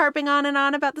why we're harping on and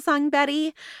on about the song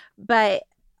Betty. But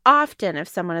often if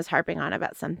someone is harping on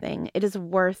about something, it is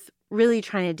worth really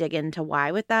trying to dig into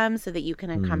why with them so that you can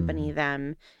accompany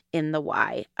them in the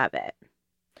why of it.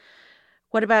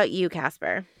 What about you,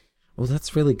 Casper? Well,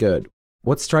 that's really good.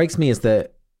 What strikes me is the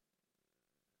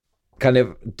kind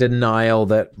of denial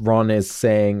that Ron is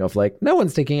saying of like, no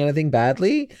one's taking anything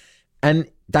badly. And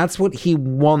that's what he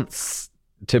wants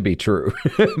to be true,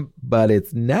 but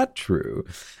it's not true.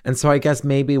 And so I guess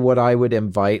maybe what I would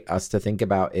invite us to think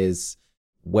about is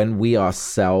when we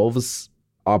ourselves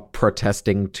are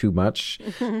protesting too much,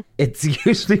 it's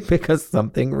usually because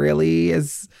something really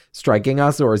is striking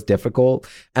us or is difficult.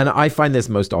 And I find this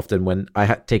most often when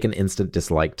I take an instant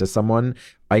dislike to someone.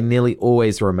 I nearly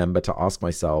always remember to ask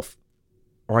myself,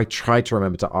 or I try to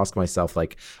remember to ask myself,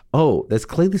 like, oh, there's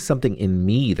clearly something in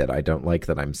me that I don't like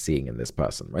that I'm seeing in this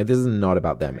person, right? This is not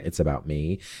about them, it's about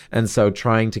me. And so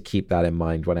trying to keep that in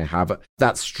mind when I have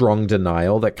that strong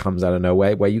denial that comes out of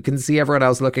nowhere, where you can see everyone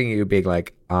else looking at you being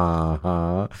like,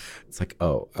 uh-huh. It's like,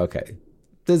 oh, okay,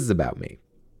 this is about me.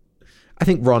 I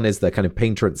think Ron is the kind of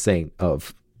patron saint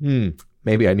of,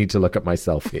 maybe I need to look at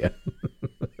myself here.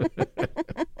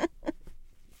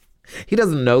 He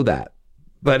doesn't know that.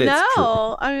 But it's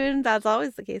true. I mean, that's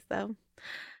always the case, though.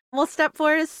 Well, step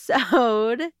 4 is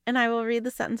sewed, and I will read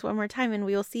the sentence one more time, and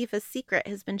we will see if a secret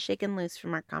has been shaken loose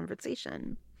from our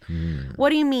conversation. What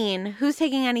do you mean? Who's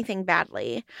taking anything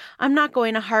badly? I'm not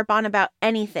going to harp on about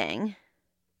anything.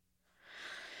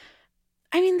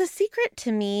 I mean, the secret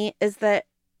to me is that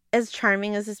as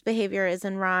charming as this behavior is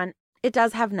in Ron, it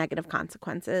does have negative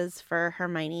consequences for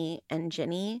Hermione and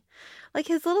Ginny. Like,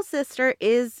 his little sister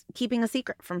is keeping a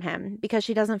secret from him because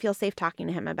she doesn't feel safe talking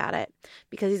to him about it,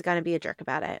 because he's going to be a jerk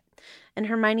about it. And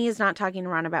Hermione is not talking to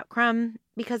Ron about Krum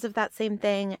because of that same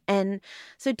thing. And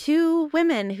so 2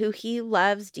 women who he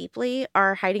loves deeply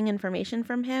are hiding information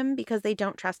from him because they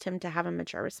don't trust him to have a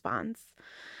mature response.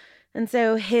 And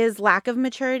so his lack of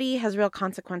maturity has real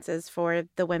consequences for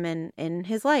the women in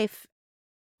his life.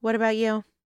 What about you?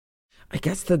 I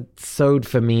guess the sewed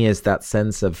for me is that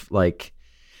sense of, like,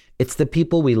 it's the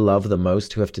people we love the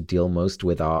most who have to deal most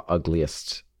with our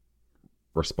ugliest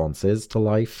responses to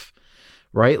life,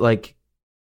 right? Like,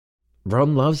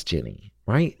 Ron loves Ginny,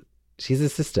 right? She's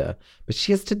his sister, but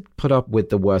she has to put up with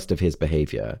the worst of his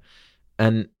behavior.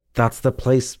 And that's the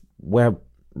place where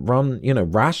Ron,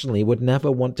 rationally would never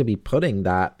want to be putting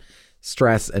that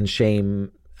stress and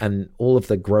shame and all of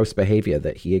the gross behavior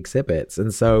that he exhibits.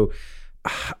 And so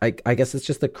I guess it's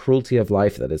just the cruelty of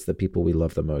life that it's the people we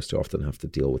love the most who often have to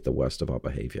deal with the worst of our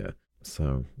behavior.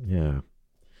 So, yeah,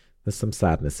 there's some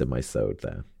sadness in my sewed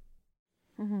there.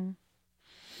 Mm-hmm.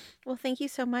 Well, thank you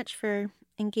so much for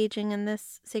engaging in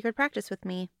this sacred practice with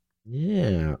me.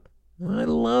 Yeah, I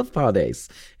love Pardes.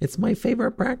 It's my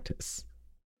favorite practice.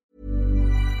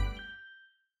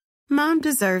 Mom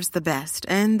deserves the best,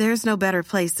 and there's no better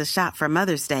place to shop for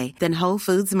Mother's Day than Whole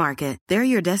Foods Market. They're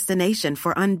your destination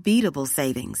for unbeatable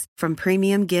savings, from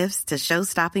premium gifts to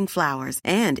show-stopping flowers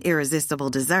and irresistible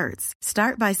desserts.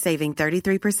 Start by saving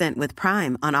 33% with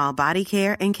Prime on all body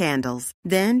care and candles.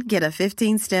 Then get a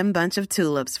 15-stem bunch of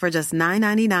tulips for just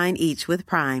 $9.99 each with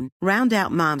Prime. Round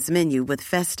out Mom's menu with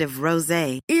festive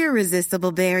rosé,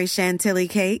 irresistible berry chantilly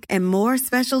cake, and more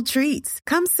special treats.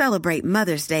 Come celebrate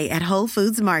Mother's Day at Whole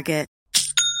Foods Market.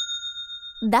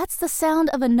 That's the sound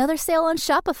of another sale on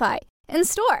Shopify in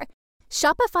store.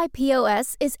 Shopify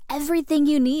POS is everything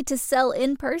you need to sell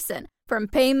in person. From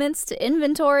payments to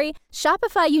inventory,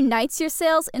 Shopify unites your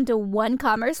sales into one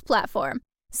commerce platform.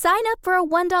 Sign up for a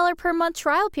 $1 per month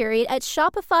trial period at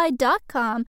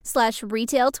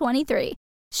shopify.com/retail23.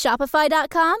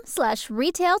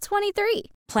 Shopify.com/retail23.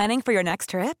 Planning for your next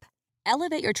trip?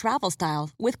 Elevate your travel style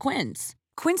with Quince.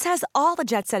 Quince has all the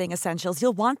jet-setting essentials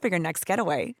you'll want for your next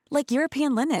getaway, like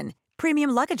European linen, premium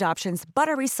luggage options,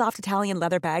 buttery soft Italian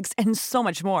leather bags, and so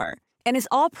much more. And is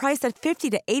all priced at 50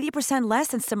 to 80% less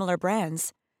than similar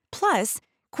brands. Plus,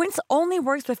 Quince only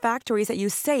works with factories that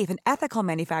use safe and ethical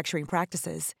manufacturing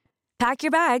practices. Pack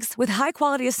your bags with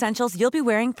high-quality essentials you'll be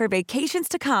wearing for vacations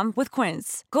to come with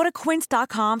Quince. Go to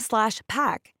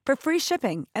quince.com/pack for free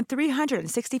shipping and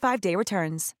 365-day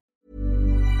returns.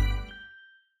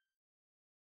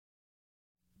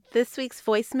 This week's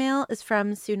voicemail is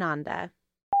from Sunanda.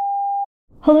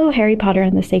 Hello, Harry Potter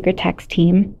and the Sacred Text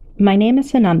team. My name is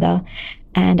Sunanda,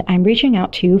 and I'm reaching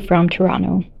out to you from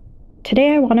Toronto.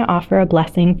 Today I want to offer a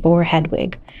blessing for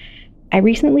Hedwig. I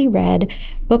recently read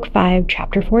Book 5,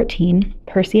 Chapter 14,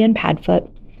 Percy and Padfoot,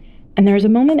 and there's a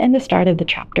moment in the start of the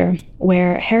chapter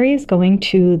where Harry is going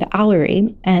to the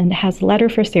Owlery and has a letter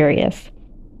for Sirius.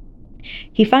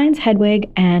 He finds Hedwig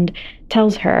and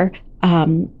tells her,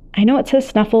 I know it says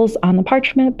Snuffles on the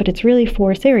parchment, but it's really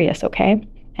for Sirius, okay?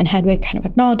 And Hedwig kind of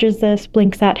acknowledges this,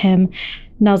 blinks at him,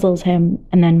 nuzzles him,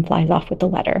 and then flies off with the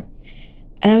letter.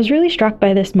 And I was really struck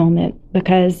by this moment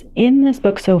because in this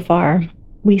book so far,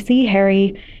 we see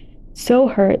Harry so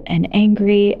hurt and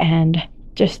angry and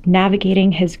just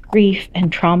navigating his grief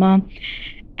and trauma.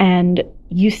 And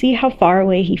you see how far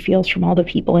away he feels from all the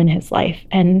people in his life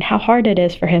and how hard it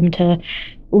is for him to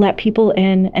let people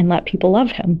in and let people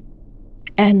love him.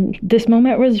 And this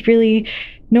moment was really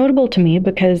notable to me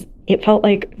because it felt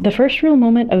like the first real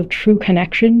moment of true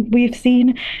connection we've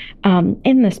seen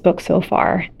in this book so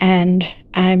far. And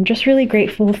I'm just really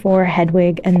grateful for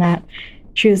Hedwig and that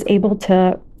she was able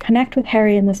to connect with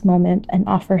Harry in this moment and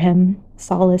offer him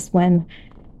solace when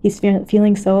he's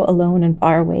feeling so alone and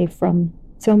far away from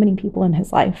so many people in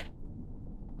his life.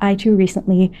 I too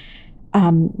recently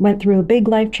went through a big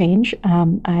life change.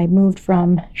 I moved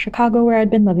from Chicago, where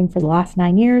I'd been living for the last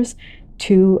 9 years,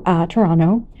 to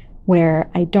Toronto, where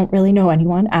I don't really know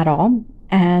anyone at all.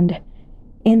 And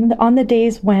on the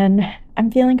days when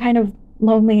I'm feeling kind of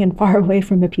lonely and far away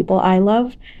from the people I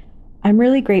love, I'm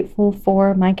really grateful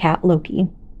for my cat, Loki.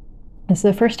 This is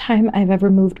the first time I've ever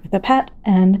moved with a pet,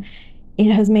 and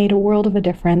it has made a world of a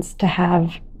difference to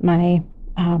have my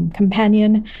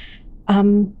companion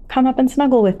come up and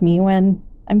snuggle with me when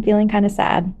I'm feeling kind of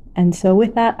sad. And so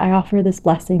with that, I offer this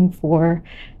blessing for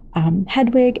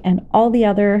Hedwig and all the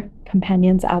other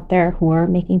companions out there who are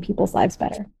making people's lives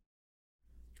better.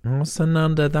 Oh,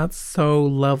 Sananda, that's so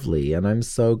lovely. And I'm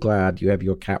so glad you have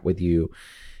your cat with you.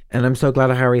 And I'm so glad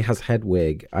Harry has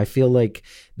Hedwig. I feel like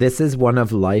this is one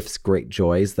of life's great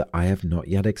joys that I have not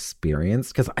yet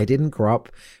experienced because I didn't grow up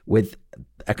with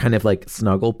a kind of like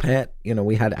snuggle pet. You know,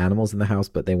 we had animals in the house,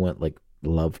 but they weren't like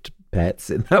loved pets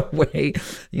in that way.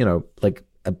 You know, like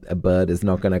a bird is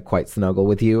not going to quite snuggle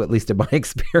with you, at least in my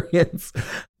experience.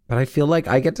 But I feel like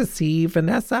I get to see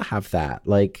Vanessa have that,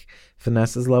 like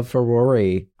Vanessa's love for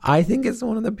Rory. I think it's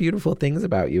one of the beautiful things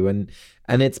about you. And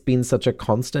it's been such a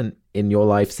constant in your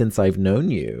life since I've known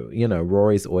you. You know,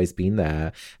 Rory's always been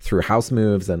there through house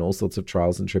moves and all sorts of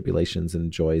trials and tribulations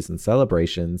and joys and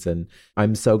celebrations. And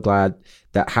I'm so glad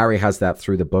that Harry has that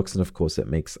through the books. And of course, it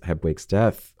makes Hedwig's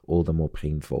death all the more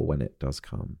painful when it does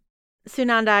come.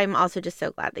 Sunanda, I'm also just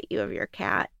so glad that you have your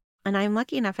cat. And I'm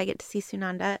lucky enough I get to see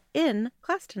Sunanda in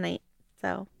class tonight.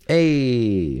 So,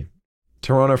 hey,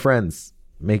 Toronto friends,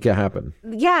 make it happen.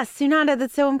 Yes, Sunanda,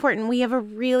 that's so important. We have a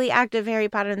really active Harry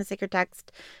Potter and the Sacred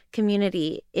Text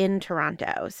community in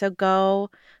Toronto. So go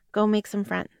make some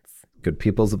friends. Good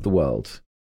peoples of the world.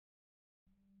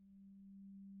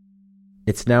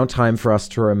 It's now time for us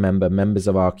to remember members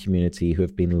of our community who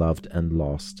have been loved and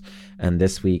lost. And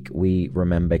this week we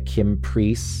remember Kim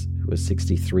Priest, who was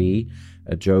 63,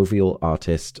 a jovial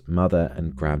artist, mother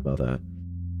and grandmother.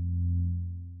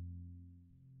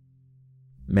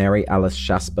 Mary Alice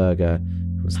Schassberger,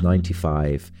 who was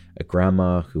 95, a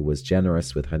grandma who was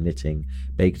generous with her knitting,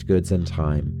 baked goods and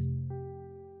time.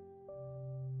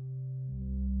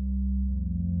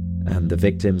 And the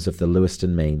victims of the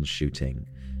Lewiston, Maine shooting.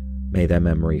 May their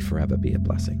memory forever be a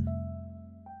blessing.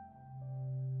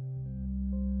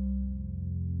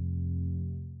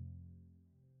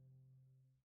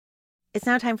 It's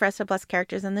now time for us to bless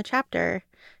characters in the chapter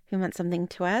who meant something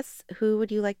to us. Who would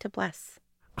you like to bless?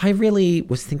 I really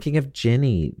was thinking of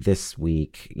Ginny this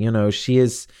week. You know, she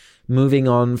is moving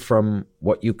on from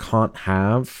what you can't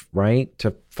have, right?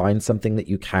 To find something that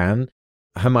you can.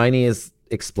 Hermione is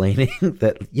explaining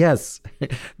that, yes,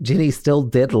 Ginny still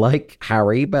did like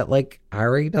Harry, but like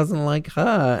Harry doesn't like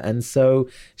her. And so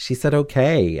she said,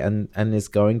 okay, and is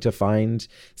going to find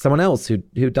someone else who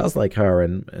does like her.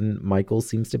 And Michael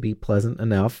seems to be pleasant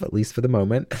enough, at least for the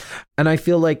moment. And I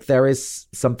feel like there is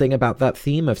something about that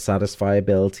theme of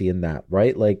satisfiability in that,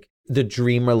 right? Like the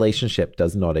dream relationship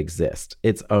does not exist.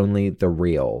 It's only the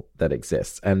real that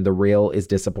exists. And the real is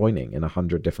disappointing in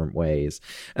 100 different ways.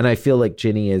 And I feel like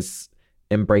Ginny is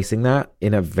embracing that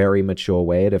in a very mature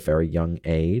way at a very young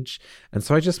age. And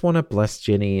so I just want to bless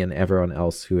Ginny and everyone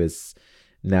else who is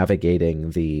navigating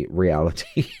the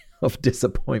reality of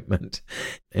disappointment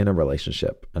in a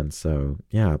relationship. And so,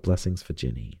 yeah, blessings for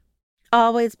Ginny.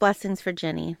 Always blessings for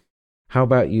Ginny. How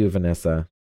about you, Vanessa?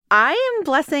 I am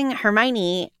blessing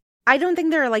Hermione. I don't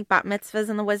think there are like bat mitzvahs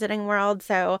in the wizarding world,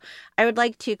 so I would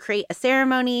like to create a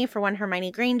ceremony for one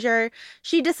Hermione Granger.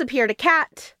 She disappeared a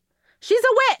cat. She's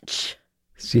a witch.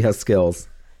 She has skills.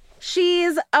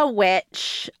 She's a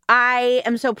witch. I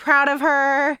am so proud of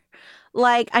her.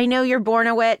 Like, I know you're born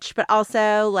a witch, but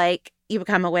also, like, you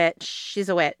become a witch. She's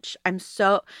a witch.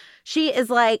 She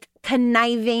is, like,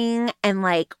 conniving and,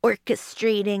 like,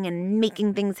 orchestrating and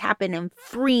making things happen and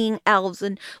freeing elves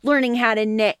and learning how to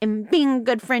knit and being a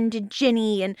good friend to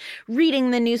Ginny and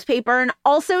reading the newspaper. And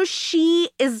also,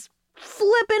 she is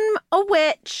flipping a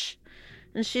witch.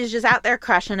 And she's just out there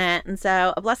crushing it. And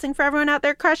so a blessing for everyone out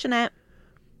there crushing it.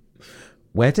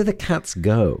 Where do the cats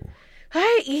go?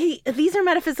 These are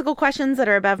metaphysical questions that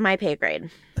are above my pay grade.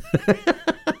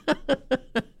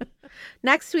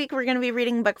 Next week, we're going to be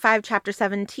reading Book 5, Chapter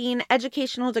 17,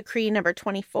 Educational Decree number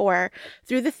 24,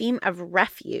 through the theme of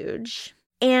refuge.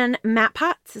 And Matt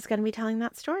Potts is going to be telling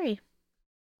that story.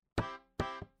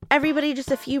 Everybody, just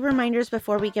a few reminders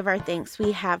before we give our thanks.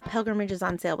 We have pilgrimages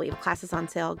on sale. We have classes on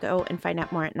sale. Go and find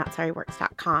out more at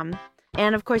notsorryworks.com.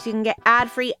 And of course, you can get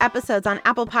ad-free episodes on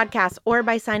Apple Podcasts or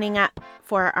by signing up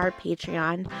for our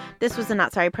Patreon. This was a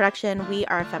Not Sorry production. We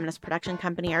are a feminist production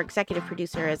company. Our executive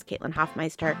producer is Caitlin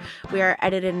Hoffmeister. We are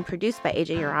edited and produced by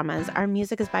AJ Uramas. Our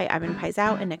music is by Ivan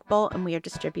Paisau and Nick Bull, and we are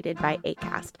distributed by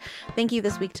Acast. Thank you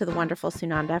this week to the wonderful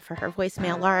Sunanda for her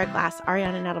voicemail, Laura Glass,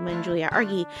 Ariana Nettleman, Julia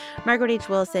Argy, Margaret H.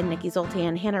 Willison, Nikki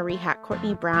Zoltan, Hannah Rehack,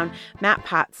 Courtney Brown, Matt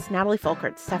Potts, Natalie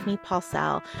Folkert, Stephanie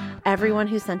Paulsell, everyone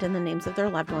who sent in the names of their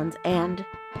loved ones, and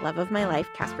love of my life,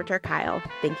 Casper ter Kuile.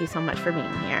 Thank you so much for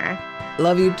being here.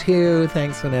 Love you too.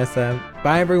 Thanks, Vanessa.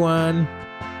 Bye, everyone.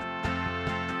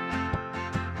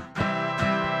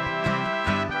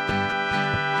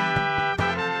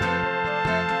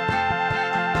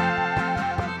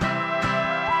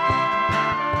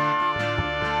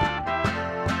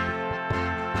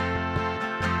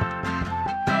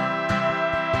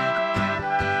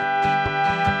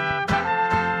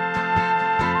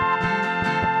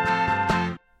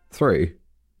 Three,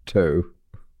 two,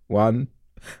 one,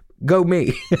 go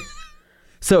me.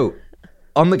 So,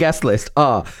 on the guest list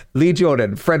are Lee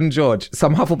Jordan, Fred and George,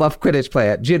 some Hufflepuff Quidditch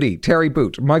player, Ginny, Terry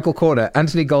Boot, Michael Corner,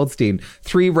 Anthony Goldstein,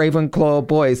 3 Ravenclaw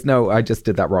boys. No, I just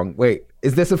did that wrong. Wait,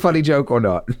 is this a funny joke or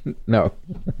not? No.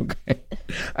 Okay.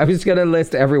 I'm just going to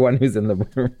list everyone who's in the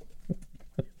room.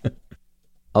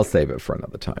 I'll save it for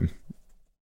another time.